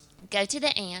Go to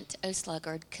the ant, O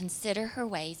sluggard, consider her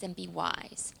ways and be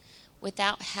wise.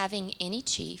 Without having any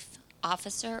chief,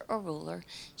 officer, or ruler,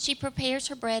 she prepares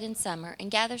her bread in summer and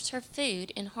gathers her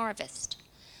food in harvest.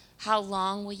 How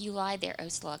long will you lie there, O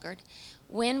sluggard?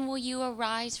 When will you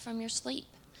arise from your sleep?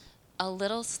 A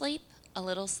little sleep, a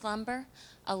little slumber,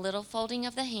 a little folding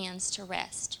of the hands to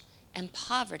rest, and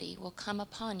poverty will come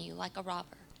upon you like a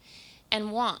robber,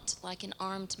 and want like an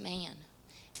armed man.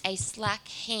 A slack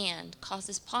hand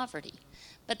causes poverty,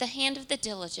 but the hand of the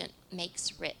diligent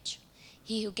makes rich.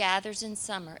 He who gathers in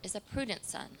summer is a prudent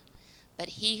son, but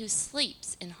he who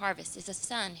sleeps in harvest is a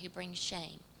son who brings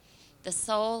shame. The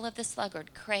soul of the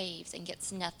sluggard craves and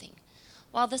gets nothing,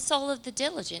 while the soul of the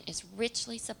diligent is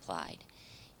richly supplied.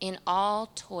 In all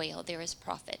toil there is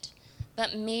profit,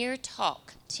 but mere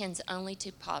talk tends only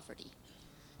to poverty.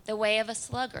 The way of a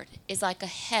sluggard is like a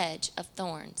hedge of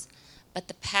thorns, but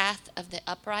the path of the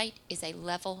upright is a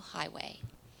level highway.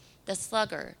 The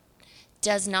sluggard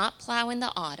does not plow in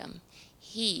the autumn.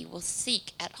 He will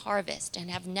seek at harvest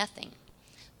and have nothing.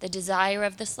 The desire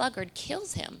of the sluggard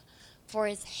kills him, for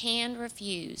his hand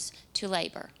refuses to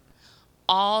labor.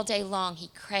 All day long he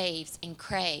craves and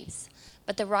craves,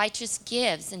 but the righteous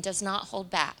gives and does not hold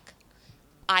back.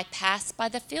 I passed by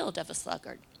the field of a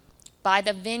sluggard, by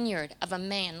the vineyard of a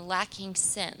man lacking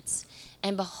sense,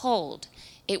 and behold,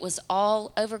 it was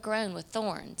all overgrown with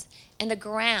thorns, and the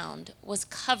ground was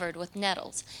covered with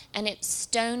nettles, and its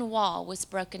stone wall was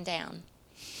broken down.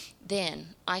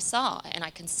 Then I saw, and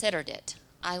I considered it.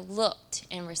 I looked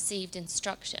and received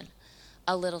instruction.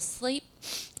 A little sleep,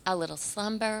 a little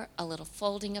slumber, a little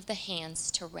folding of the hands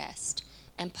to rest,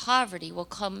 and poverty will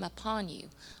come upon you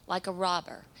like a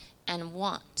robber, and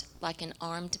want like an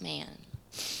armed man.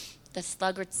 The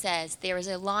sluggard says, there is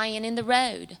a lion in the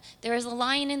road, there is a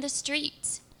lion in the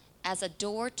streets. As a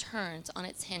door turns on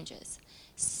its hinges,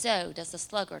 so does the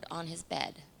sluggard on his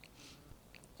bed.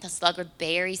 The sluggard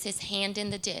buries his hand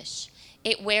in the dish.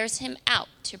 It wears him out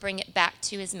to bring it back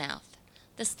to his mouth.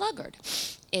 The sluggard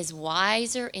is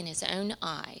wiser in his own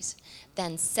eyes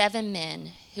than 7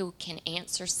 men who can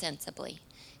answer sensibly.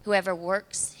 Whoever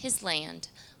works his land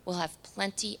will have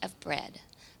plenty of bread,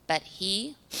 but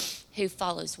he who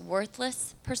follows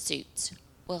worthless pursuits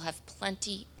will have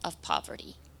plenty of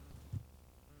poverty.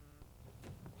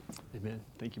 Amen.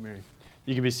 Thank you, Mary.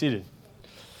 You can be seated.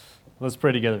 Let's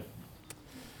pray together.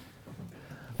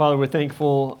 Father, we're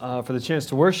thankful for the chance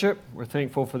to worship. We're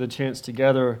thankful for the chance to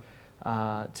gather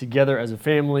together as a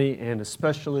family, and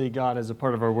especially, God, as a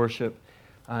part of our worship,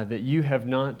 that you have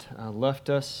not left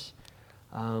us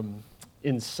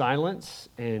in silence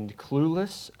and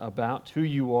clueless about who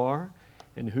you are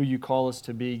and who you call us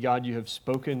to be. God, you have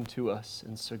spoken to us.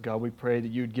 And so, God, we pray that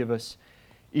you would give us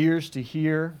ears to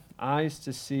hear, eyes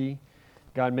to see.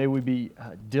 God, may we be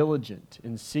diligent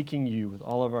in seeking you with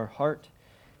all of our heart,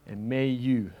 and may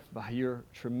you, by your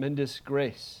tremendous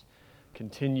grace,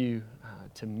 continue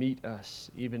to meet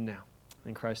us even now.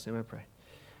 In Christ's name I pray.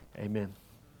 Amen.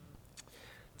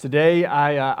 Today,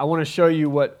 I want to show you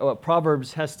what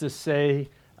Proverbs has to say,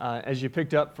 as you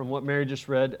picked up from what Mary just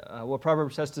read, what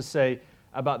Proverbs has to say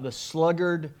about the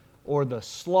sluggard or the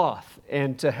sloth.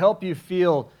 And to help you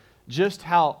feel just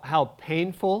how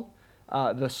painful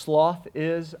the sloth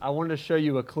is, I wanted to show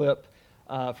you a clip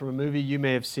from a movie you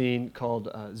may have seen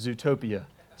called Zootopia.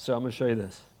 So I'm going to show you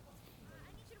this.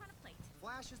 I need you to run a plate.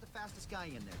 Flash is the fastest guy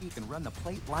in there. He can run the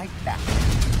plate like that.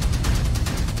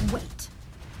 Wait.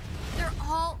 They're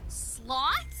all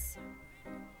sloths?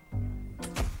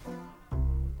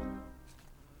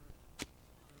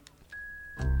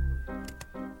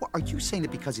 Well, are you saying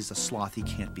that because he's a sloth he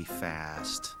can't be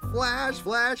fast? Flash,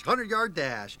 100-yard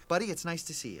dash. Buddy, it's nice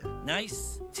to see you.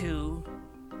 Nice to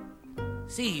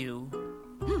see you,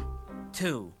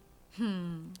 too.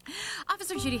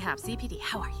 Officer Judy Happ, CPD,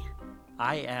 how are you?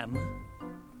 I am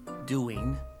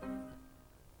doing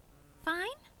Fine?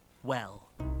 well.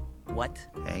 What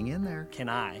Hang in there. can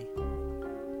I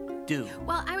do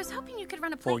Well, I was hoping you could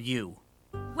run a plate. for you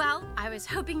Well, I was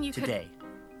hoping you today?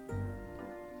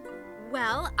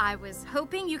 Well, I was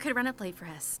hoping you could run a plate for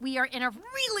us. We are in a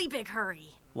really big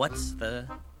hurry. What's the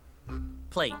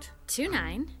plate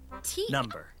 29 T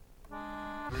number?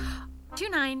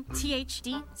 29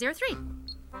 THD03.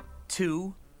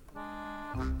 2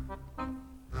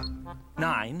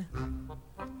 9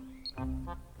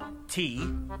 T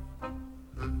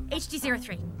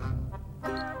HD03.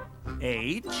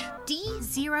 H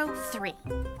D03.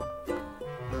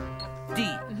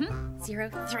 D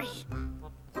 03.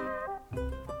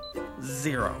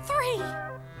 0. 3.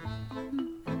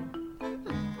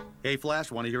 Hey,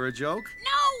 Flash, want to hear a joke?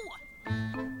 No!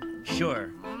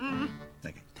 Sure.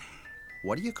 Okay.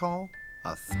 What do you call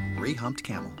a three-humped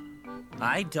camel?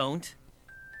 I don't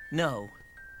know.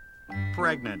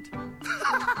 Pregnant.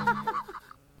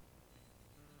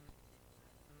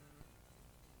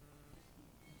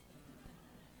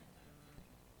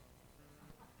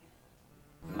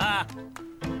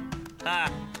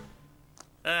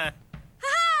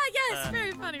 Yes,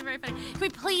 very funny, very funny. Can we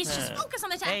please just focus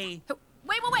on the task? Hey.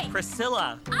 Wait.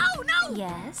 Priscilla, Oh, no!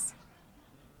 Yes?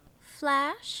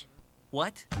 Flash?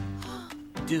 what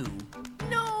do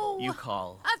No! you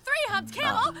call A three-humped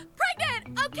camel?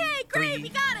 Pregnant! Okay, great, Three we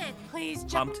got it. Please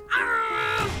jump.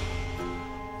 humped?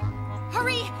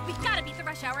 Hurry! We gotta beat the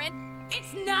rush hour in.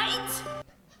 It's night!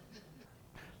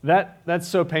 That's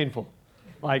so painful.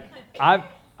 Like,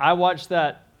 I watched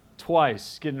that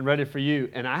twice getting ready for you,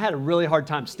 and I had a really hard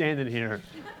time standing here.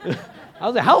 I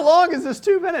was like, how long is this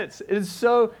 2 minutes? It is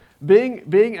so,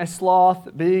 being a sloth,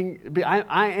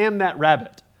 I am that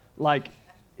rabbit. Like,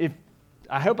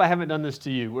 I hope I haven't done this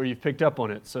to you where you've picked up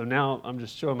on it, so now I'm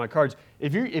just showing my cards.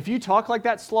 If you talk like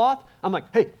that sloth, I'm like,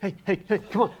 hey,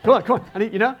 come on. I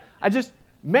need,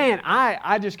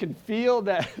 I just can feel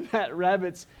that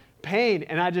rabbit's pain,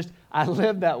 and I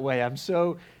live that way. I'm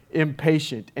so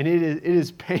impatient, and it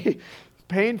is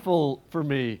painful for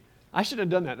me. I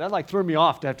shouldn't have done that. That threw me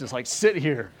off to have to sit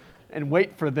here and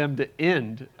wait for them to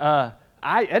end. I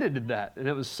edited that, and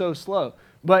it was so slow.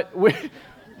 But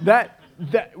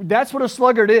that's what a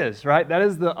sluggard is, right? That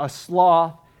is a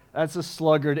sloth. That's a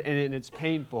sluggard, and it's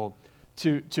painful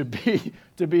to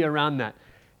be around that.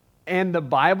 And the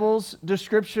Bible's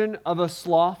description of a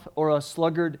sloth or a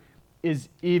sluggard is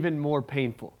even more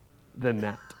painful than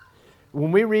that.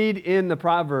 When we read in the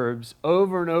Proverbs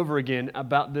over and over again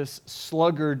about this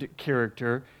sluggard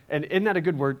character, and isn't that a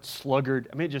good word, sluggard?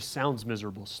 I mean, it just sounds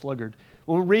miserable, sluggard.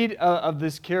 When we read of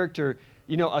this character,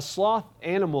 a sloth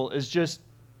animal is just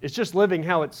living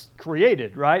how it's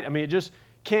created, right? I mean,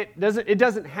 it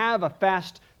doesn't have a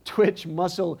fast twitch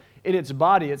muscle in its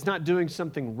body. It's not doing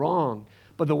something wrong.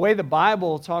 But the way the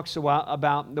Bible talks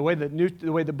about the way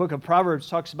the book of Proverbs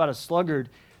talks about a sluggard,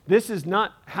 this is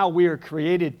not how we are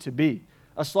created to be.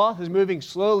 A sloth is moving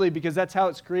slowly because that's how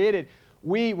it's created.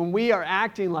 When we are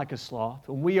acting like a sloth,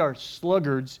 when we are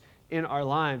sluggards in our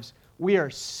lives, we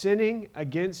are sinning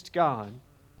against God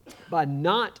by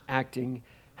not acting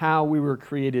how we were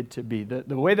created to be. The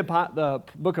way the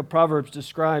book of Proverbs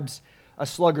describes a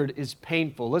sluggard is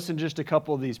painful. Listen to just a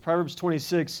couple of these. Proverbs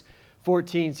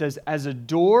 26:14 says, "As a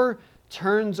door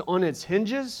turns on its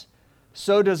hinges,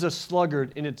 so does a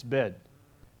sluggard in its bed."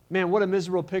 Man, what a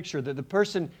miserable picture that the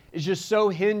person is just so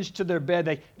hinged to their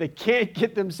bed, they can't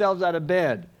get themselves out of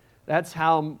bed. That's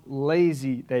how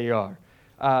lazy they are.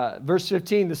 Verse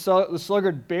 15, the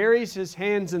sluggard buries his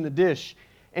hands in the dish,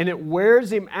 and it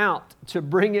wears him out to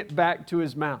bring it back to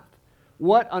his mouth.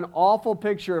 What an awful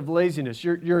picture of laziness.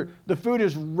 The food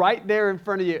is right there in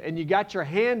front of you, and you got your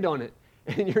hand on it,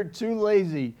 and you're too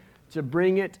lazy to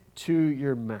bring it to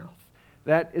your mouth.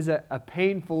 That is a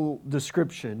painful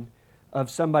description of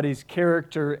somebody's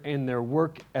character and their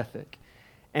work ethic.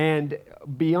 And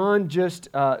beyond just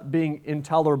being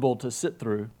intolerable to sit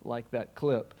through, like that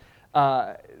clip,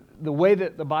 the way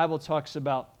that the Bible talks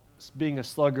about being a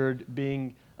sluggard,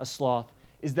 being a sloth,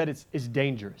 is that it's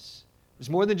dangerous. It's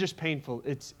more than just painful,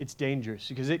 it's dangerous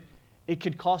because it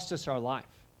could cost us our life.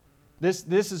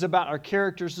 This is about our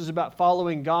character, this is about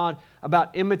following God,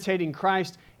 about imitating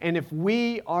Christ, and if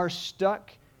we are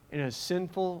stuck in a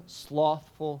sinful,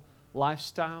 slothful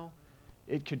lifestyle,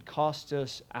 it could cost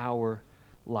us our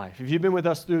life. If you've been with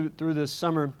us through this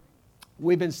summer,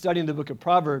 we've been studying the book of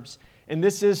Proverbs, and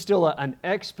this is still an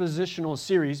expositional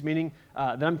series, meaning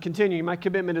that I'm continuing. My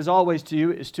commitment, as always, to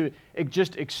you is to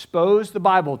just expose the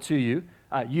Bible to you.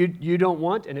 You don't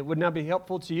want, and it would not be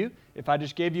helpful to you if I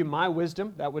just gave you my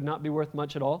wisdom. That would not be worth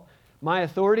much at all. My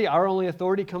authority, our only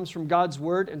authority, comes from God's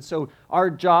Word, and so our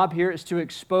job here is to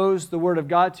expose the Word of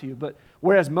God to you. But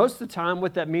whereas most of the time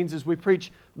what that means is we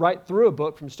preach right through a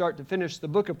book from start to finish, the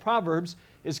book of Proverbs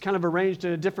is kind of arranged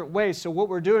in a different way. So what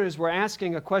we're doing is we're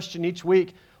asking a question each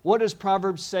week. What does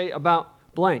Proverbs say about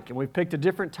blank? And we've picked a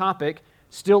different topic,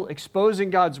 still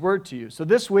exposing God's Word to you. So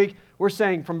this week, we're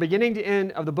saying from beginning to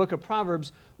end of the book of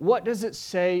Proverbs, what does it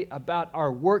say about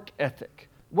our work ethic?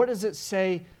 What does it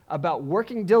say about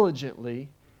working diligently,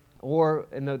 or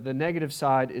in the negative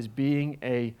side is being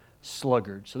a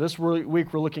sluggard? So this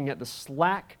week, we're looking at the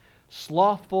slack,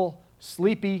 slothful,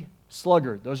 sleepy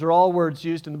sluggard. Those are all words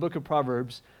used in the book of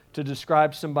Proverbs to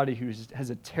describe somebody who has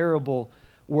a terrible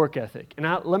work ethic. And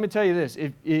let me tell you this,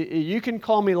 if you can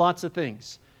call me lots of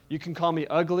things. You can call me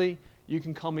ugly, you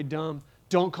can call me dumb.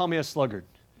 Don't call me a sluggard.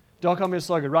 Don't call me a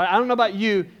sluggard, right? I don't know about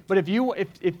you, but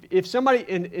if somebody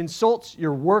insults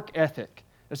your work ethic,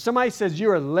 if somebody says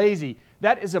you are lazy,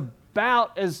 that is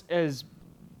about as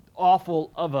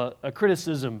awful of a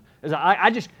criticism as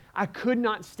I could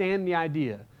not stand the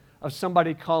idea of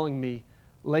somebody calling me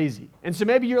lazy. And so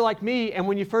maybe you're like me, and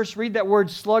when you first read that word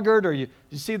sluggard, or you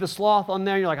see the sloth on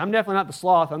there, you're like, I'm definitely not the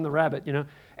sloth, I'm the rabbit, you know.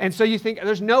 And so you think,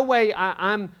 there's no way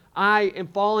I am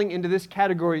falling into this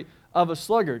category of a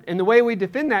sluggard. And the way we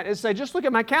defend that is say, just look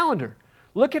at my calendar.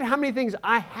 Look at how many things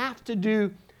I have to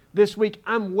do this week.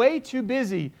 I'm way too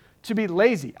busy to be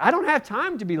lazy. I don't have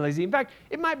time to be lazy. In fact,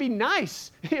 it might be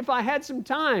nice if I had some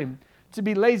time to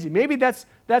be lazy. Maybe that's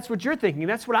what you're thinking.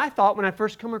 That's what I thought when I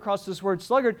first come across this word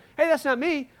sluggard. Hey, that's not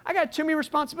me. I got too many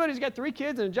responsibilities. I got 3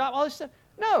 kids and a job, all this stuff.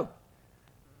 No.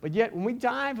 But yet, when we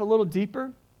dive a little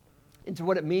deeper into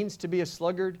what it means to be a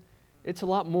sluggard, it's a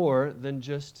lot more than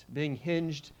just being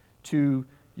hinged to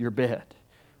your bed.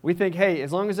 We think, hey,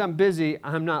 as long as I'm busy,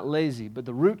 I'm not lazy. But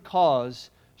the root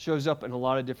cause shows up in a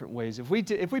lot of different ways. If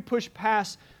we push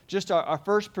past just our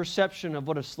first perception of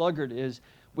what a sluggard is,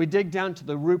 we dig down to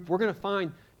the root, we're going to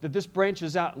find that this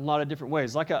branches out in a lot of different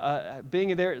ways. Like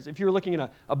being there, if you're looking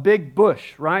at a big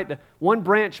bush, right? The one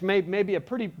branch may be a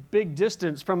pretty big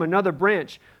distance from another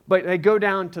branch, but they go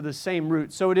down to the same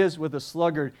root. So it is with a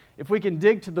sluggard. If we can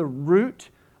dig to the root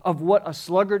of what a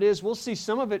sluggard is, we'll see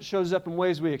some of it shows up in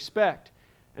ways we expect,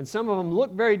 and some of them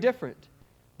look very different,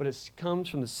 but it comes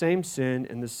from the same sin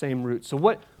and the same root. So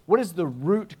what is the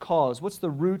root cause? What's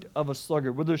the root of a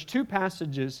sluggard? Well, there's 2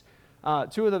 passages,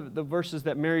 2 of the verses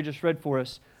that Mary just read for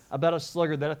us about a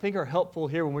sluggard that I think are helpful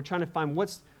here when we're trying to find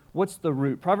what's the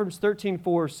root. Proverbs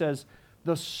 13:4 says,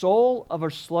 "The soul of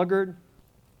a sluggard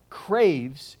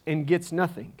craves and gets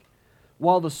nothing,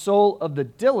 while the soul of the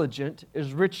diligent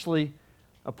is richly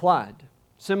applied."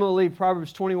 Similarly,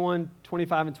 Proverbs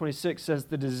 21:25 and 26 says,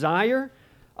 "The desire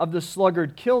of the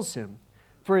sluggard kills him,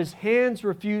 for his hands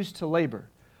refuse to labor.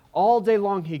 All day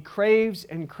long he craves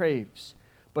and craves,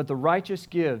 but the righteous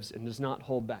gives and does not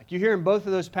hold back." You hear in both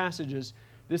of those passages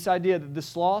this idea that the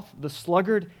sloth, the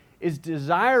sluggard, is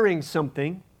desiring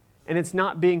something and it's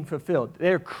not being fulfilled.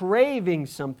 They're craving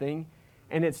something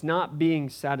and it's not being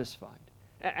satisfied.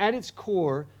 At its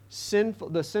core,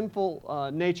 the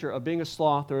sinful nature of being a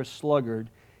sloth or a sluggard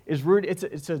is rooted.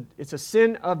 It's a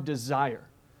sin of desire.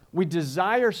 We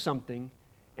desire something,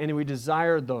 and we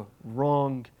desire the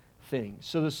wrong thing.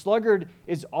 So the sluggard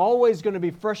is always going to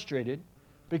be frustrated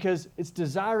because it's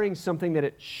desiring something that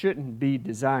it shouldn't be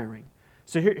desiring.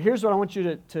 So here's what I want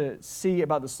you to see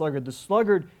about the sluggard. The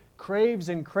sluggard craves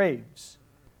and craves,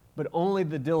 but only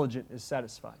the diligent is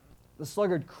satisfied. The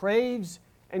sluggard craves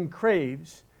and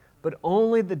craves, but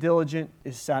only the diligent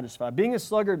is satisfied. Being a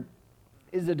sluggard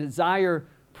is a desire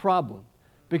problem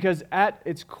because at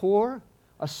its core,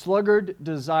 a sluggard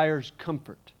desires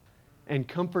comfort, and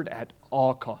comfort at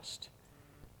all cost.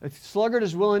 A sluggard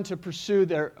is willing to pursue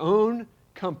their own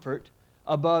comfort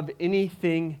above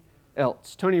anything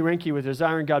else. Tony Reinke with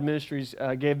Desiring God Ministries he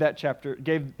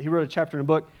wrote a chapter in a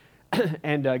book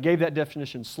and gave that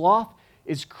definition. Sloth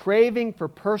is craving for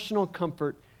personal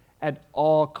comfort at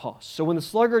all costs. So when the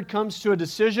sluggard comes to a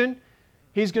decision,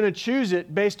 he's going to choose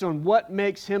it based on what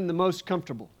makes him the most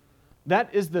comfortable.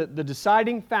 That is the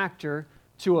deciding factor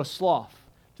to a sloth.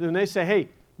 So when they say, hey,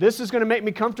 this is going to make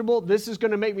me comfortable, this is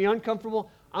going to make me uncomfortable,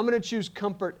 I'm going to choose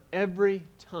comfort every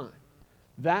time.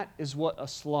 That is what a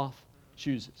sloth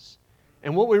chooses.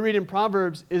 And what we read in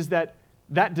Proverbs is that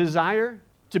desire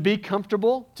to be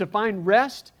comfortable, to find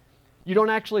rest, you don't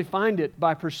actually find it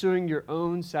by pursuing your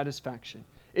own satisfaction.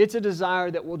 It's a desire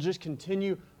that will just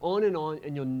continue on,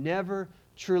 and you'll never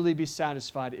truly be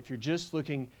satisfied if you're just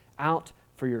looking out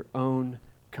for your own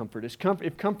comfort.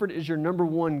 If comfort is your number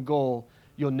one goal,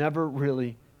 you'll never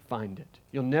really find it.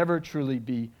 You'll never truly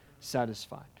be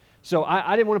satisfied. So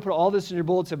I didn't want to put all this in your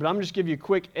bulletin, but I'm going to just give you a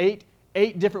quick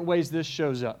eight different ways this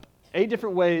shows up. 8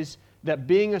 different ways that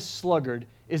being a sluggard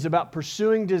is about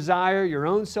pursuing desire, your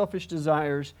own selfish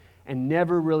desires, and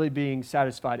never really being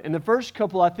satisfied. And the first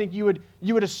couple I think you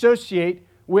would associate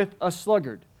with a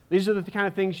sluggard. These are the kind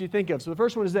of things you think of. So the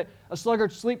first one is that a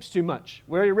sluggard sleeps too much.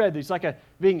 We already read, he's like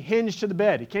being hinged to the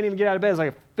bed. He can't even get out of bed. It's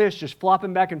like a fish just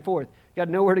flopping back and forth. Got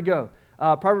nowhere to go.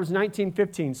 Proverbs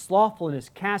 19:15, slothfulness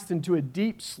cast into a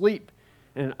deep sleep,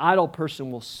 and an idle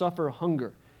person will suffer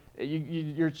hunger.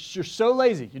 You're so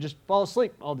lazy, you just fall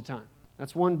asleep all the time.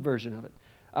 That's one version of it.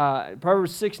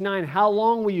 Proverbs 6:9, how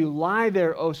long will you lie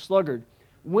there, O sluggard?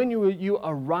 When will you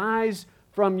arise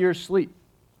from your sleep?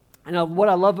 And what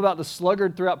I love about the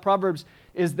sluggard throughout Proverbs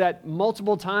is that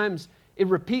multiple times it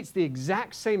repeats the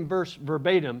exact same verse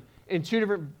verbatim in 2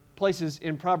 different places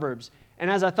in Proverbs.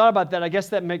 And as I thought about that, I guess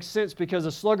that makes sense because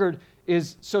a sluggard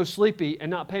is so sleepy and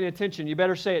not paying attention. You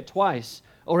better say it twice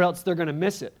or else they're going to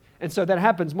miss it. And so that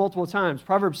happens multiple times.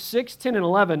 Proverbs 6, 10, and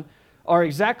 11 are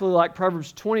exactly like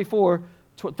Proverbs 24,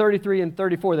 33, and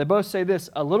 34. They both say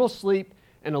this: a little sleep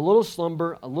and a little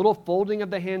slumber, a little folding of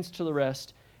the hands to the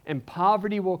rest, and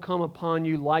poverty will come upon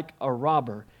you like a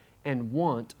robber, and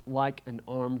want like an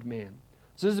armed man.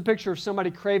 So this is a picture of somebody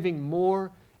craving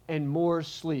more and more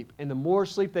sleep. And the more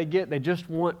sleep they get, they just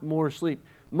want more sleep.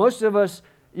 Most of us,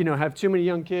 have too many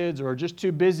young kids or are just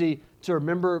too busy to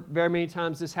remember very many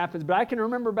times this happens. But I can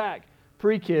remember back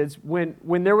pre-kids when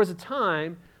there was a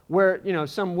time where,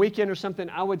 some weekend or something,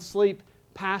 I would sleep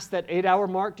past that 8-hour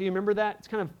mark. Do you remember that? It's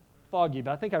kind of foggy,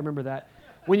 but I think I remember that.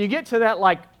 When you get to that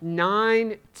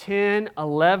 9, 10,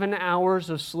 11 hours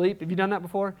of sleep, have you done that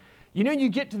before? You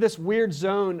get to this weird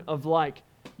zone of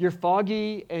you're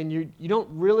foggy and you don't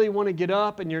really want to get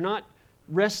up and you're not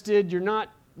rested, you're not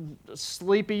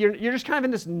sleepy, you're just kind of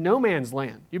in this no man's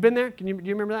land. You've been there? Do you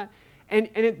remember that? And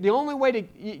the only way to,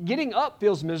 getting up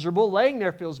feels miserable, laying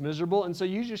there feels miserable, and so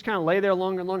you just kind of lay there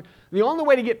longer and longer. The only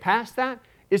way to get past that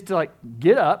is to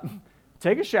get up,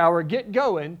 take a shower, get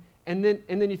going, and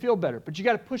then you feel better. But you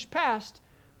got to push past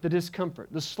the discomfort.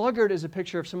 The sluggard is a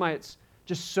picture of somebody that's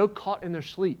just so caught in their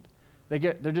sleep.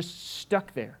 They're just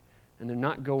stuck there, and they're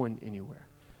not going anywhere,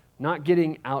 not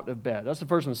getting out of bed. That's the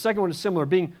first one. The second one is similar,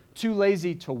 being too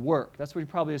lazy to work. That's what you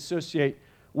probably associate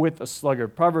with a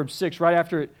sluggard. Proverbs 6,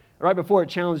 right before it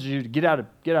challenges you to get out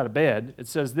of bed, it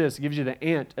says this. It gives you the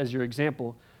ant as your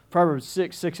example. Proverbs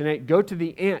 6, 6, and 8. Go to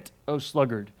the ant, O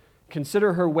sluggard.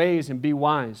 Consider her ways and be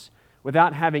wise.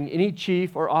 Without having any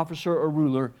chief or officer or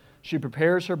ruler, she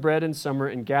prepares her bread in summer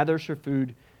and gathers her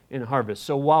food in harvest.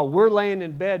 So while we're laying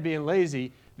in bed being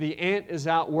lazy, the ant is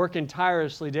out working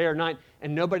tirelessly day or night,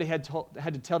 and nobody had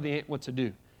to tell the ant what to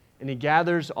do. And he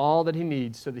gathers all that he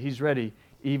needs so that he's ready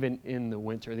even in the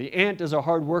winter. The ant is a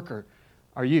hard worker.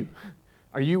 Are you?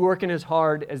 Are you working as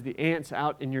hard as the ants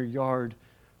out in your yard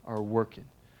are working?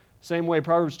 Same way,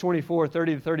 Proverbs 24,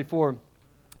 30 to 34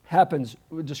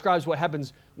 describes what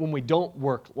happens when we don't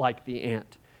work like the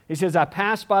ant. He says, I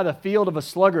passed by the field of a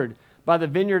sluggard, by the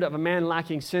vineyard of a man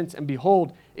lacking sense, and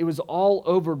behold, it was all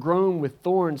overgrown with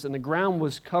thorns, and the ground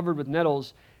was covered with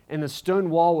nettles, and the stone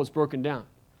wall was broken down.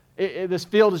 This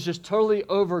field is just totally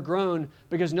overgrown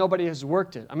because nobody has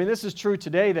worked it. I mean, this is true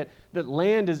today that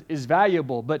land is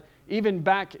valuable, but even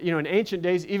back, in ancient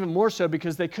days, even more so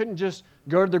because they couldn't just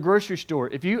go to the grocery store.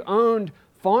 If you owned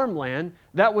farmland,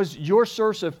 that was your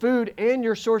source of food and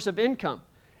your source of income.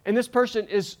 And this person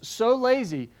is so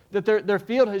lazy that their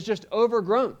field has just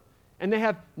overgrown, and they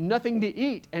have nothing to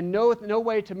eat and no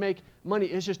way to make money.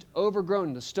 It's just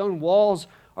overgrown. The stone walls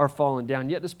are falling down,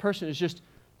 yet this person is just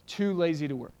too lazy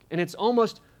to work. And it's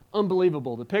almost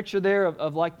unbelievable. The picture there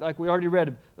of like we already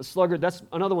read, a sluggard, that's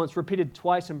another one that's repeated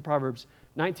twice in Proverbs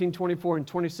 19:24 and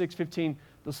 26:15.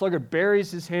 The sluggard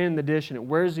buries his hand in the dish and it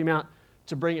wears him out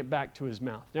to bring it back to his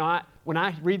mouth. Now, when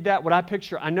I read that, what I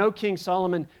picture, I know King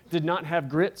Solomon did not have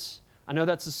grits. I know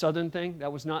that's a southern thing.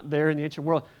 That was not there in the ancient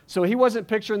world. So he wasn't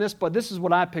picturing this, but this is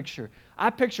what I picture. I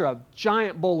picture a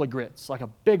giant bowl of grits, like a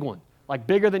big one, like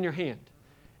bigger than your hand.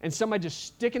 And somebody just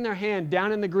sticking their hand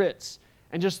down in the grits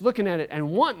and just looking at it and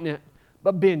wanting it,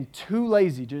 but being too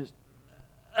lazy to just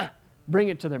bring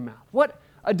it to their mouth. What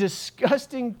a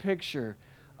disgusting picture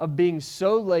of being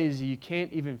so lazy you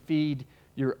can't even feed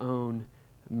your own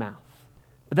mouth.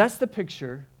 But that's the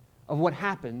picture of what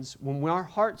happens when our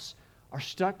hearts are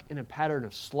stuck in a pattern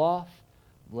of sloth,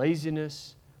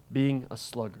 laziness, being a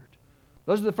sluggard.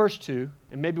 Those are the first two,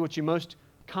 and maybe what you most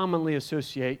commonly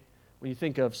associate when you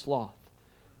think of sloth.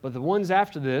 But the ones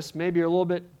after this maybe are a little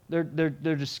bit,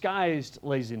 they're disguised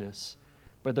laziness,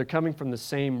 but they're coming from the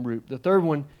same root. The third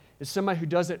one is somebody who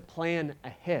doesn't plan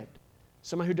ahead.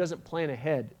 Somebody who doesn't plan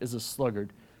ahead is a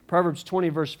sluggard. Proverbs 20,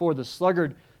 verse 4, the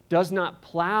sluggard does not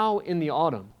plow in the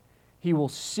autumn. He will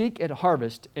seek at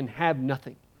harvest and have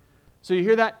nothing. So you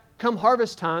hear that? Come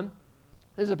harvest time,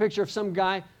 there's a picture of some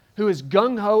guy who is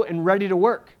gung-ho and ready to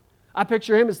work. I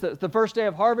picture him as the first day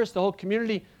of harvest. The whole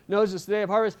community knows it's the day of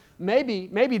harvest.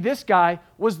 Maybe this guy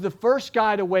was the first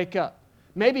guy to wake up.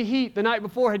 Maybe he, the night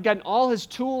before, had gotten all his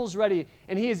tools ready,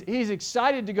 and he's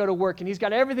excited to go to work, and he's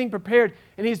got everything prepared,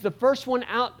 and he's the first one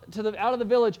out of the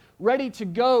village, ready to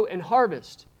go and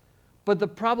harvest. But the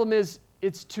problem is,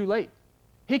 it's too late.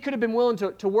 He could have been willing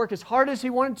to work as hard as he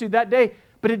wanted to that day,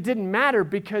 but it didn't matter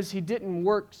because he didn't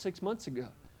work 6 months ago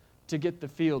to get the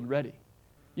field ready.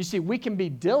 You see, we can be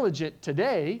diligent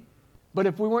today, but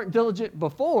if we weren't diligent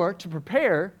before to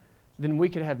prepare, then we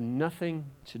could have nothing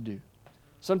to do.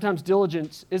 Sometimes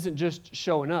diligence isn't just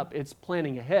showing up, it's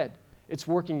planning ahead. It's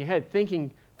working ahead,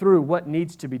 thinking through what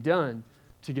needs to be done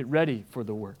to get ready for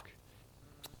the work.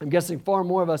 I'm guessing far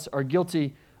more of us are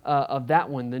guilty of that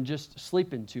one than just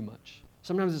sleeping too much.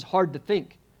 Sometimes it's hard to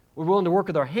think. We're willing to work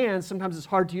with our hands. Sometimes it's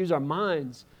hard to use our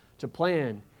minds to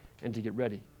plan and to get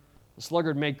ready. The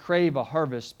sluggard may crave a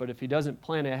harvest, but if he doesn't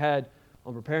plan ahead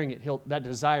on preparing it, that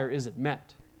desire isn't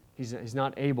met. He's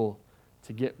not able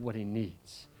to get what he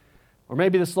needs. Or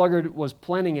maybe the sluggard was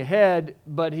planning ahead,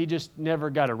 but he just never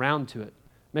got around to it.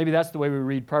 Maybe that's the way we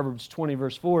read Proverbs 20,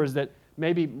 verse 4, is that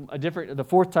maybe the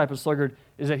fourth type of sluggard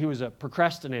is that he was a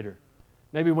procrastinator.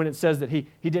 Maybe when it says that he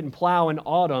didn't plow in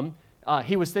autumn,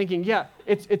 he was thinking, yeah,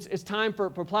 it's time for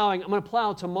plowing. I'm going to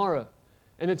plow tomorrow.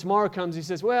 And then tomorrow comes, he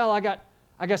says, well, I got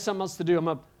something else to do. I'm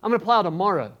going to plow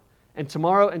tomorrow. And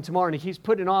tomorrow, and he keeps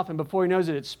putting it off, and before he knows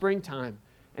it, it's springtime.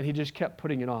 And he just kept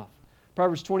putting it off.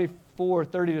 Proverbs 24,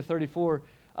 30 to 34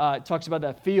 talks about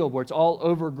that field where it's all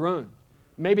overgrown.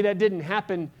 Maybe that didn't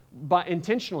happen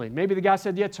intentionally. Maybe the guy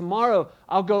said, yeah, tomorrow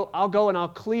I'll go and I'll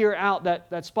clear out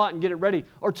that spot and get it ready.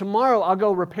 Or tomorrow I'll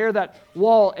go repair that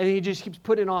wall, and he just keeps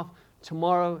putting off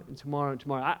tomorrow and tomorrow and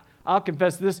tomorrow. I'll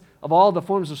confess this, of all the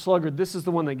forms of sluggard, this is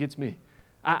the one that gets me.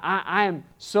 I am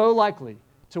so likely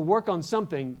to work on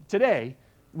something today,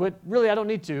 but really I don't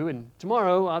need to, and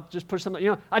tomorrow I'll just push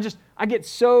something. I get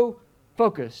so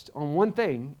focused on one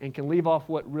thing and can leave off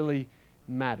what really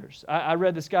matters. I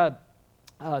read this guy,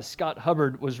 Scott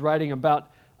Hubbard, was writing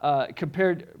about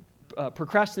compared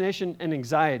procrastination and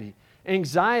anxiety.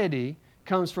 Anxiety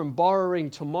comes from borrowing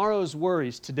tomorrow's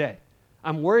worries today.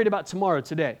 I'm worried about tomorrow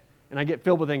today, and I get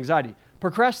filled with anxiety.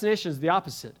 Procrastination is the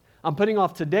opposite. I'm putting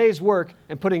off today's work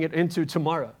and putting it into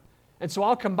tomorrow. And so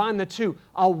I'll combine the two.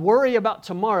 I'll worry about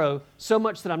tomorrow so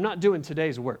much that I'm not doing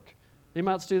today's work.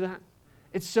 Anybody else do that?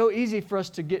 It's so easy for us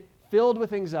to get filled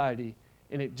with anxiety,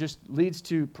 and it just leads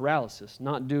to paralysis,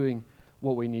 not doing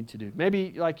what we need to do.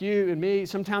 Maybe like you and me,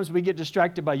 sometimes we get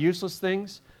distracted by useless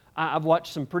things. I've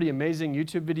watched some pretty amazing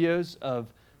YouTube videos of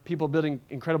people building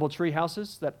incredible tree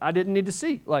houses that I didn't need to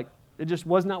see. Like, it just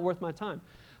was not worth my time.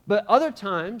 But other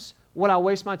times, what I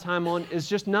waste my time on is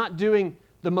just not doing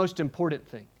the most important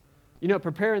thing.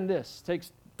 Preparing this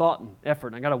takes thought and effort,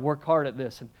 and I got to work hard at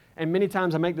this. And many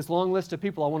times I make this long list of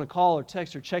people I want to call or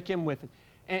text or check in with,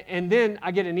 and then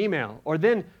I get an email, or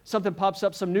then something pops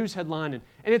up, some news headline, and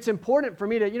it's important for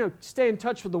me to stay in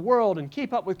touch with the world and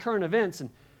keep up with current events.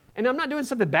 And I'm not doing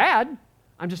something bad.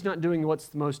 I'm just not doing what's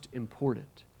the most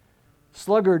important.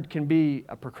 Sluggard can be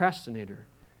a procrastinator,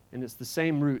 and it's the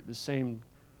same root, the same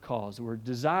cause. We're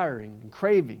desiring and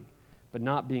craving, but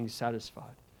not being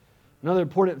satisfied. Another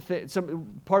important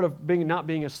thing, part of not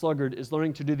being a sluggard is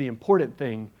learning to do the important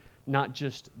thing, not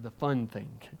just the fun thing.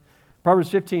 Proverbs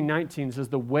 15:19 says,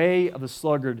 the way of the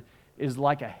sluggard is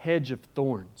like a hedge of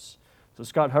thorns. So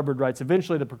Scott Hubbard writes,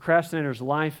 eventually the procrastinator's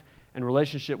life and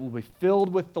relationship will be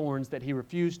filled with thorns that he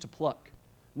refused to pluck.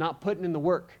 Not putting in the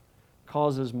work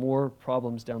causes more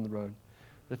problems down the road.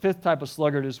 The fifth type of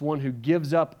sluggard is one who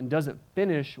gives up and doesn't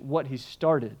finish what he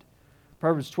started.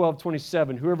 Proverbs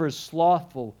 12:27, whoever is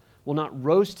slothful will not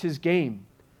roast his game,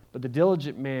 but the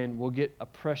diligent man will get a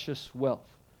precious wealth.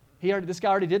 This guy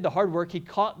already did the hard work. He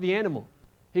caught the animal.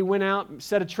 He went out,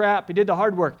 set a trap. He did the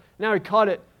hard work. Now he caught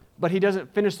it, but he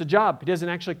doesn't finish the job. He doesn't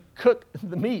actually cook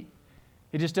the meat.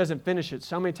 He just doesn't finish it.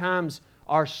 So many times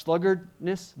our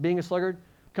sluggardness, being a sluggard,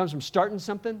 comes from starting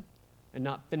something and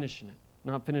not finishing it,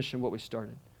 not finishing what we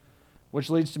started. Which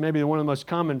leads to maybe one of the most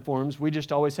common forms. We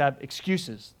just always have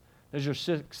excuses. There's your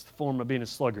sixth form of being a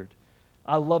sluggard.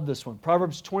 I love this one.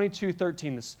 Proverbs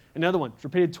 22:13. This another one. It's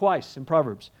repeated twice in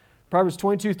Proverbs. Proverbs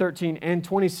 22:13 and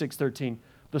 26:13.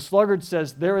 The sluggard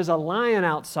says, there is a lion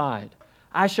outside.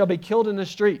 I shall be killed in the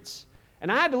streets.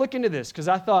 And I had to look into this because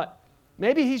I thought,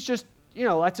 maybe he's just,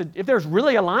 if there's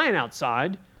really a lion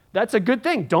outside, that's a good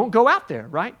thing. Don't go out there,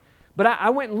 right? But I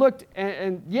went and looked,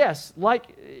 and yes,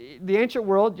 like the ancient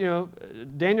world, Daniel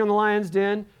in the lion's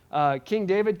den, King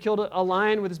David killed a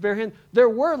lion with his bare hand. There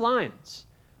were lions,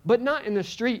 but not in the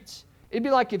streets. It'd be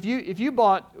like if you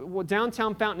bought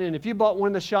downtown Fountain Inn, if you bought one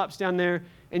of the shops down there,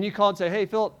 and you called and say, hey,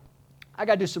 Philip, I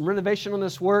got to do some renovation on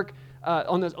this work,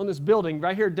 on this building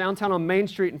right here downtown on Main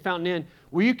Street in Fountain Inn.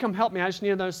 Will you come help me? I just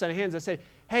need another set of hands. I say,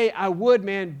 hey, I would,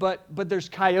 man, but there's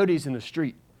coyotes in the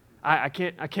street. I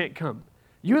can't come.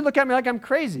 You would look at me like I'm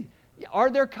crazy. Are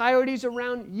there coyotes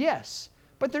around? Yes.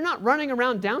 But they're not running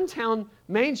around downtown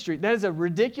Main Street. That is a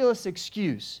ridiculous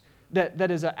excuse.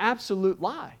 That is an absolute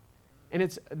lie. And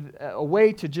it's a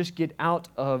way to just get out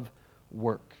of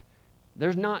work.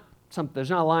 There's not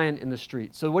a lion in the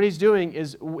street. So what he's doing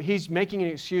is he's making an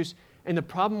excuse. And the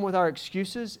problem with our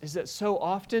excuses is that so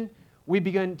often we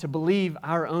begin to believe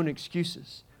our own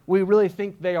excuses. we really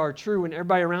think they are true, and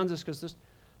everybody around us goes, there's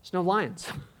no lions.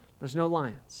 There's no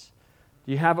lions.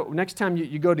 Do you have next time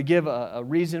you go to give a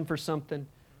reason for something,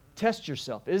 test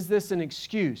yourself. Is this an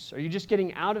excuse? Are you just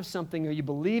getting out of something? Are you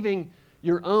believing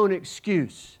your own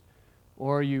excuse?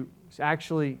 Or are you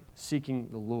actually seeking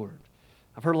the Lord?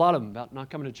 I've heard a lot of them about not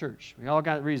coming to church. We all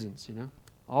got reasons,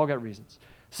 all got reasons.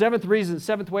 Seventh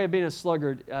way of being a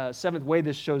sluggard, seventh way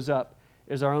this shows up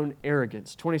is our own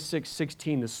arrogance.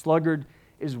 26:16, the sluggard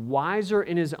is wiser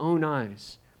in his own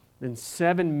eyes than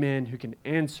 7 men who can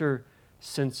answer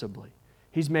sensibly.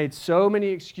 He's made so many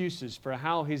excuses for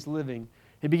how he's living.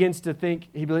 He begins to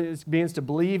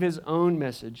believe his own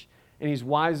message, and he's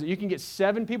wise. You can get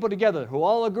 7 people together who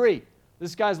all agree,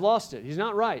 this guy's lost it. He's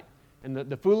not right. And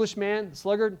the foolish man, the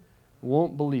sluggard,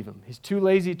 won't believe him. He's too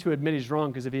lazy to admit he's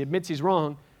wrong, because if he admits he's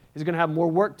wrong, he's going to have more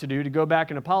work to do to go back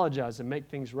and apologize and make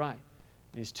things right.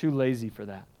 And he's too lazy for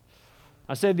that.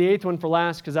 I saved the 8th one for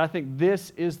last because I think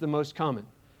this is the most common.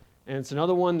 And it's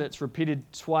another one that's repeated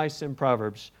twice in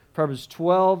Proverbs. Proverbs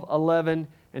 12:11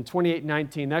 and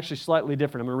 28:19. Actually slightly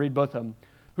different. I'm going to read both of them.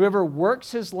 Whoever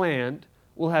works his land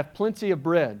will have plenty of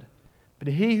bread, but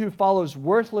he who follows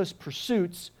worthless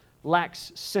pursuits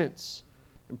lacks sense.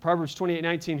 In Proverbs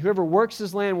 28:19, whoever works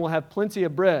his land will have plenty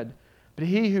of bread, but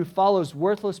he who follows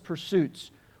worthless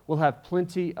pursuits will have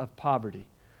plenty of poverty.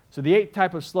 So the 8th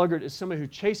type of sluggard is somebody who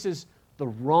chases the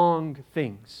wrong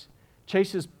things,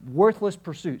 chases worthless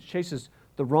pursuits, chases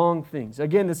the wrong things.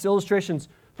 Again, this illustration's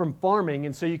from farming,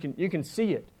 and so you can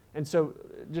see it. And so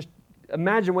just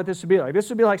imagine what this would be like. This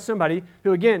would be like somebody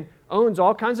who, again, owns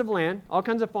all kinds of land, all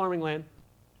kinds of farming land,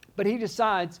 but he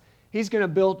decides he's going to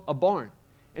build a barn.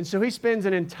 And so he spends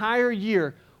an entire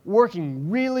year working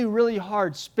really, really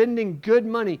hard, spending good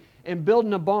money and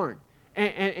building a barn.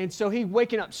 And so he's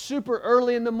waking up super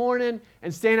early in the morning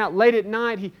and staying out late at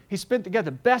night. He got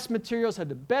the best materials,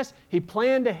 he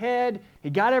planned ahead, he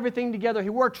got everything together, he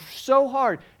worked so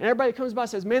hard. And everybody comes by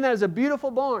and says, man, that is a beautiful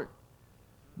barn.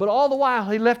 But all the while,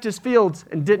 he left his fields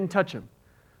and didn't touch them.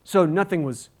 So they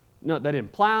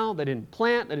didn't plow, they didn't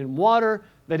plant, they didn't water,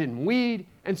 they didn't weed,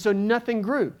 and so nothing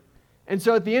grew. And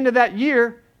so at the end of that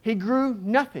year, he grew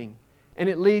nothing, and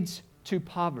it leads to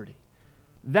poverty.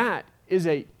 That is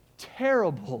a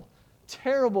terrible,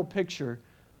 terrible picture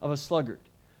of a sluggard,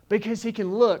 because he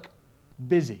can look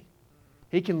busy.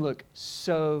 He can look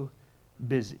so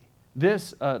busy.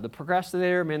 This, the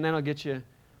procrastinator, man, that'll get you.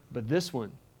 But this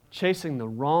one, chasing the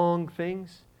wrong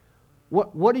things,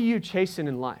 what are you chasing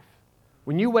in life?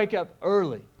 When you wake up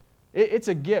early, it's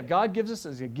a gift. God gives us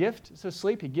as a gift, so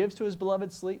sleep. He gives to His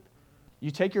beloved sleep.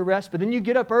 You take your rest, but then you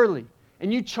get up early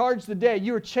and you charge the day.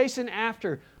 You are chasing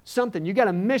after something. You got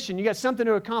a mission. You got something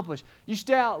to accomplish. You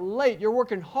stay out late. You're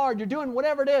working hard. You're doing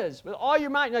whatever it is with all your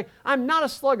might. You're like, I'm not a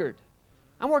sluggard.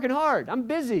 I'm working hard. I'm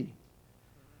busy.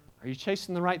 Are you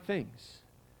chasing the right things?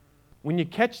 When you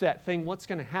catch that thing, what's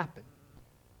going to happen?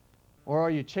 Or are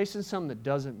you chasing something that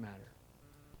doesn't matter?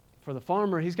 For the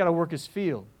farmer, he's got to work his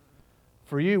field.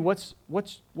 For you, what's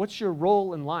your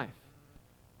role in life?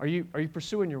 Are you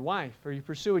pursuing your wife? Are you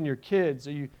pursuing your kids?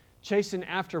 Are you chasing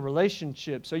after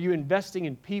relationships? Are you investing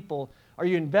in people? Are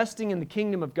you investing in the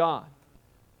kingdom of God?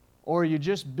 Or are you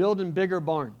just building bigger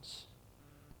barns?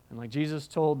 And like Jesus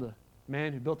told the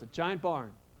man who built a giant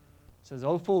barn, he says,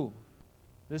 "O fool,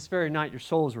 this very night your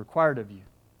soul is required of you."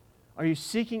 Are you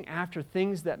seeking after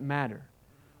things that matter?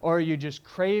 Or are you just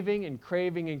craving and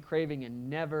craving and craving and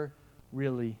never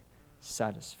really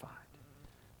satisfied?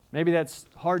 Maybe that's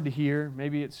hard to hear.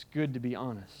 Maybe it's good to be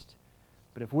honest.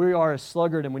 But if we are a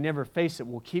sluggard and we never face it,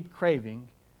 we'll keep craving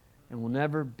and we'll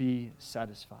never be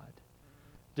satisfied.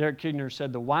 Derek Kidner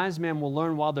said, "The wise man will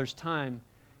learn while there's time.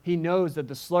 He knows that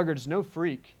the sluggard is no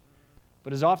freak,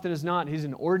 but as often as not, he's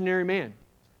an ordinary man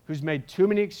who's made too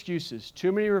many excuses,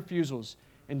 too many refusals,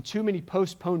 and too many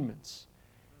postponements.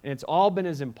 And it's all been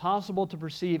as impossible to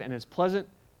perceive and as pleasant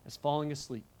as falling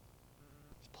asleep."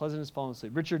 As pleasant as falling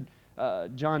asleep. Richard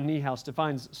John Niehaus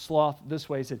defines sloth this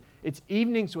way. He said, "It's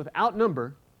evenings without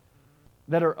number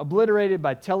that are obliterated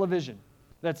by television.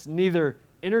 That's neither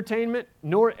entertainment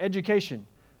nor education,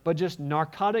 but just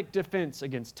narcotic defense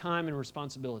against time and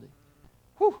responsibility."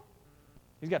 Whew.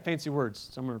 He's got fancy words,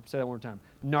 so I'm going to say that one more time.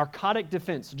 Narcotic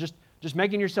defense, just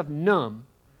making yourself numb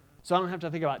so I don't have to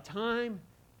think about time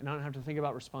and I don't have to think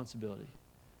about responsibility.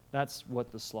 That's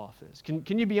what the sloth is.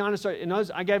 Can you be honest?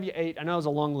 I gave you 8. I know it was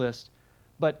a long list,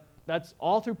 but that's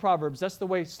all through Proverbs. That's the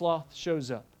way sloth shows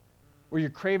up, where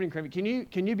you're craving and craving.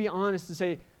 Can you be honest and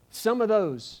say, some of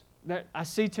those, that I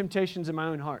see temptations in my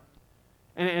own heart.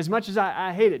 And as much as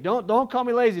I hate it, don't call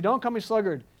me lazy, don't call me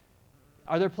sluggard.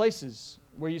 Are there places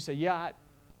where you say, yeah,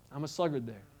 I'm a sluggard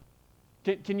there?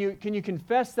 Can you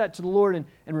confess that to the Lord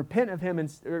and repent of Him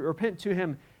and repent to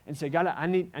Him and say, God, I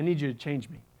need you to change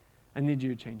me. I need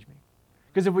you to change me.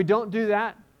 Because if we don't do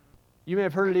that, you may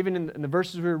have heard it even in the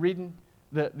verses we were reading,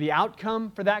 the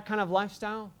outcome for that kind of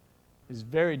lifestyle is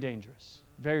very dangerous,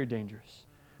 very dangerous.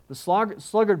 The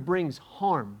sluggard brings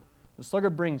harm. The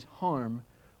sluggard brings harm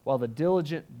while the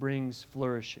diligent brings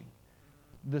flourishing.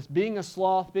 This being a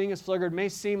sloth, being a sluggard may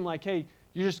seem like, hey,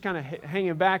 you're just kind of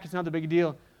hanging back, it's not the big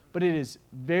deal, but it is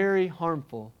very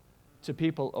harmful to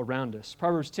people around us.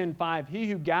 Proverbs 10:5, he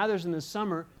who gathers in the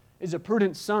summer is a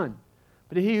prudent son,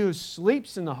 but he who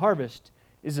sleeps in the harvest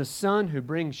is a son who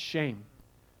brings shame.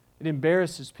 It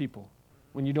embarrasses people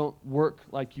when you don't work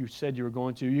like you said you were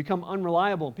going to. You become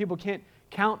unreliable. People can't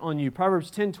count on you.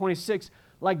 Proverbs 10:26,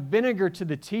 like vinegar to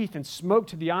the teeth and smoke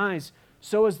to the eyes,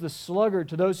 so is the sluggard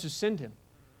to those who send him.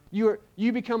 You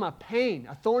become a pain,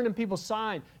 a thorn in people's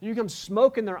side. You become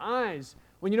smoke in their eyes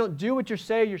when you don't do what you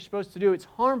say you're supposed to do. It's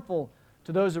harmful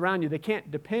to those around you. They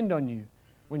can't depend on you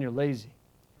when you're lazy.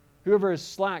 Whoever is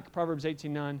slack, Proverbs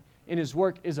 18:9, in his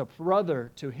work is a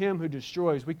brother to him who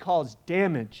destroys. We cause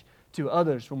damage to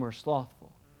others when we're slothful.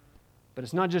 But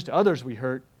it's not just others we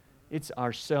hurt, it's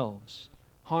ourselves.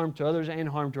 Harm to others and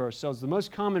harm to ourselves. The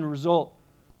most common result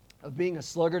of being a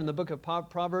sluggard in the book of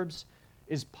Proverbs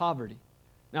is poverty.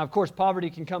 Now, of course, poverty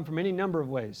can come from any number of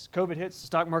ways. COVID hits, the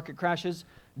stock market crashes,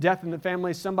 death in the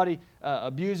family, somebody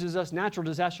abuses us, natural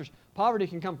disasters. Poverty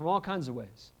can come from all kinds of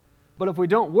ways. But if we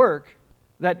don't work,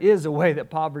 that is a way that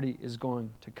poverty is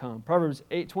going to come. Proverbs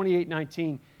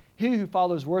 28:19, he who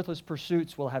follows worthless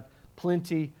pursuits will have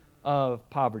plenty of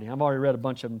poverty. I've already read a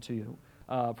bunch of them to you.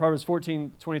 Proverbs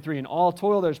 14:23, in all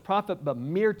toil there's profit, but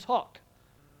mere talk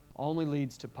only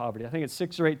leads to poverty. I think it's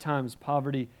 6 or 8 times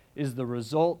poverty is the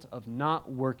result of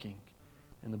not working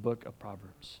in the book of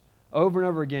Proverbs. Over and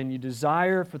over again, you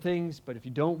desire for things, but if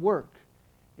you don't work,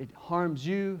 it harms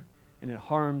you and it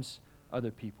harms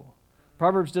other people.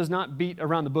 Proverbs does not beat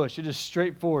around the bush. It is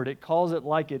straightforward. It calls it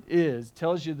like it is,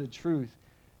 tells you the truth.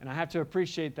 And I have to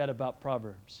appreciate that about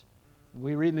Proverbs.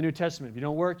 We read in the New Testament, if you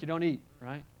don't work, you don't eat,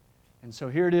 right? And so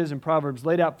here it is in Proverbs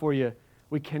laid out for you.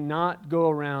 We cannot go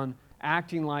around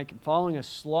acting like and following a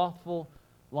slothful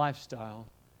lifestyle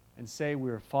and say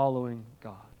we're following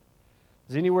God.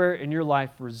 Does anywhere in your life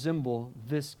resemble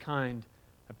this kind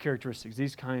of characteristics,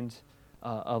 these kinds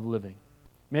of living?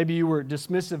 Maybe you were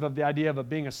dismissive of the idea of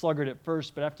being a sluggard at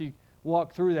first, but after you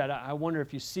walk through that, I wonder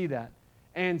if you see that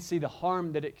and see the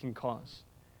harm that it can cause.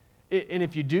 And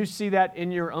if you do see that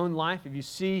in your own life, if you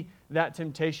see that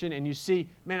temptation and you see,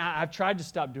 man, I've tried to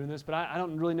stop doing this, but I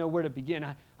don't really know where to begin.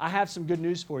 I have some good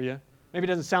news for you. Maybe it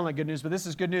doesn't sound like good news, but this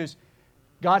is good news.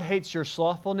 God hates your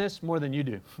slothfulness more than you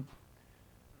do.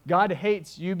 God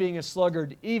hates you being a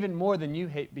sluggard even more than you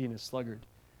hate being a sluggard,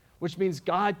 which means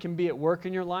God can be at work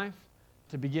in your life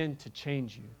to begin to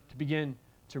change you, to begin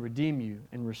to redeem you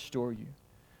and restore you.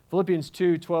 Philippians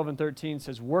 2:12 and 13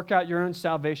 says, work out your own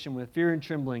salvation with fear and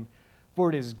trembling, for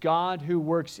it is God who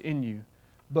works in you,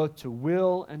 both to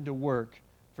will and to work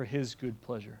for His good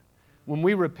pleasure. When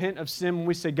we repent of sin, when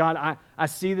we say, God, I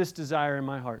see this desire in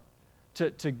my heart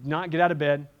to not get out of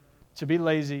bed, to be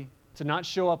lazy, to not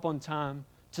show up on time,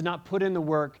 to not put in the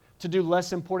work, to do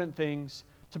less important things,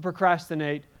 to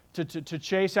procrastinate, to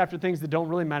chase after things that don't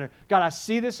really matter. God, I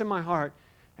see this in my heart,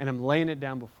 and I'm laying it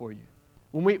down before you.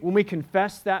 When we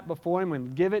confess that before Him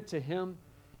and give it to Him,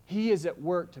 He is at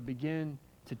work to begin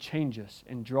to change us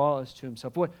and draw us to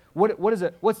Himself. What is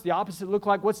it? What's the opposite look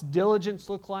like? What's diligence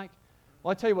look like? Well,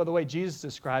 I'll tell you the way Jesus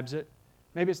describes it.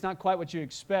 Maybe it's not quite what you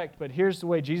expect, but here's the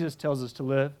way Jesus tells us to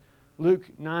live. Luke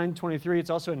 9:23, it's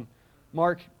also in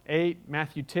Mark 8,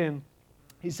 Matthew 10.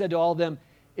 He said to all of them,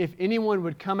 if anyone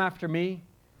would come after me,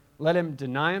 let him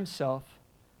deny himself,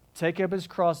 take up his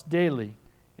cross daily,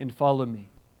 and follow me.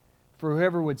 For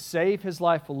whoever would save his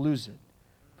life will lose it.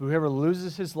 But whoever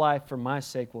loses his life for my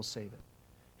sake will save it.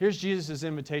 Here's Jesus'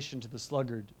 invitation to the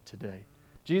sluggard today.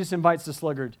 Jesus invites the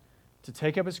sluggard to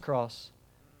take up his cross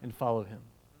and follow Him.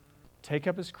 Take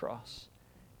up his cross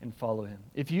and follow Him.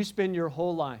 If you spend your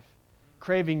whole life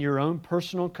craving your own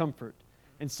personal comfort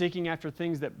and seeking after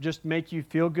things that just make you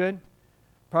feel good,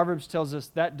 Proverbs tells us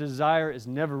that desire is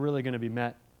never really going to be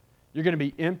met. You're going to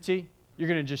be empty. You're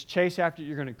going to just chase after it.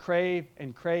 You're going to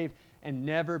crave and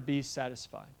never be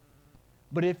satisfied.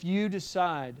 But if you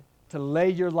decide to lay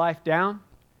your life down,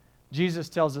 Jesus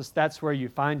tells us that's where you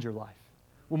find your life.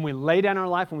 When we lay down our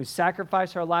life, when we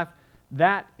sacrifice our life,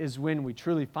 that is when we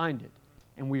truly find it,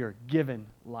 and we are given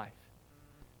life.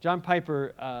 John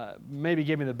Piper maybe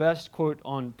gave me the best quote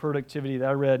on productivity that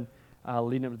I read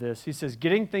leading up to this. He says,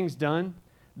 getting things done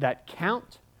that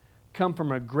count come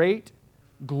from a great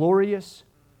glorious,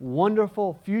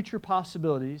 wonderful future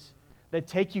possibilities that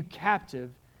take you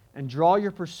captive and draw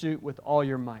your pursuit with all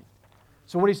your might.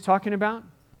 So what he's talking about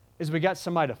is we got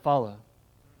somebody to follow.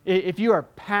 If you are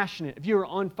passionate, if you are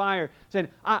on fire, saying,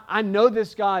 I know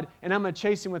this God and I'm going to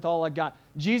chase Him with all I got.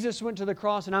 Jesus went to the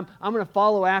cross and I'm going to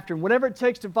follow after Him. Whatever it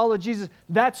takes to follow Jesus,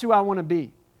 that's who I want to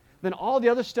be. Then all the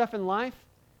other stuff in life,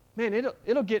 man,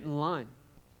 it'll get in line.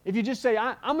 If you just say,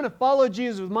 I'm going to follow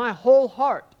Jesus with my whole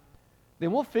heart,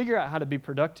 then we'll figure out how to be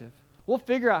productive. We'll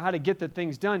figure out how to get the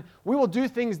things done. We will do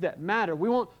things that matter. We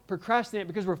won't procrastinate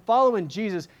because we're following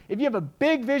Jesus. If you have a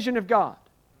big vision of God,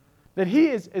 that He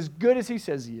is as good as He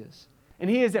says He is, and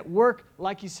He is at work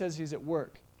like He says He's at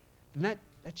work, then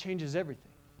that changes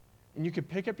everything. And you can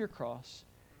pick up your cross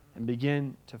and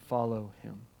begin to follow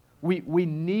Him. We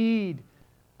need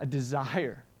a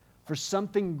desire for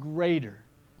something greater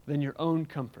than your own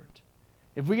comfort.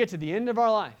 If we get to the end of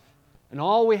our life and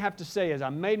all we have to say is, I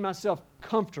made myself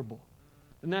comfortable,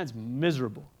 then that's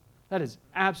miserable. That is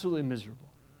absolutely miserable.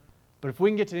 But if we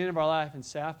can get to the end of our life and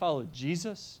say, I followed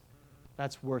Jesus,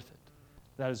 that's worth it.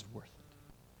 That is worth it.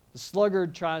 The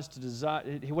sluggard tries to desire,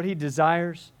 what he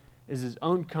desires is his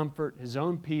own comfort, his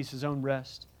own peace, his own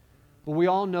rest. But we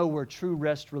all know where true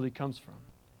rest really comes from.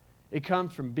 It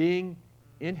comes from being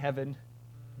in heaven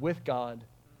with God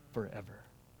forever.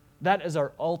 That is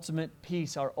our ultimate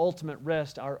peace, our ultimate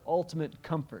rest, our ultimate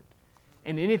comfort.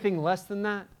 And anything less than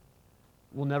that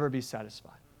will never be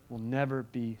satisfied. Will never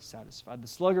be satisfied. The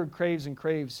sluggard craves and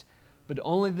craves, but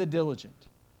only the diligent,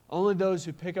 only those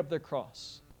who pick up their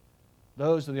cross,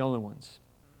 those are the only ones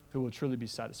who will truly be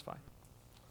satisfied.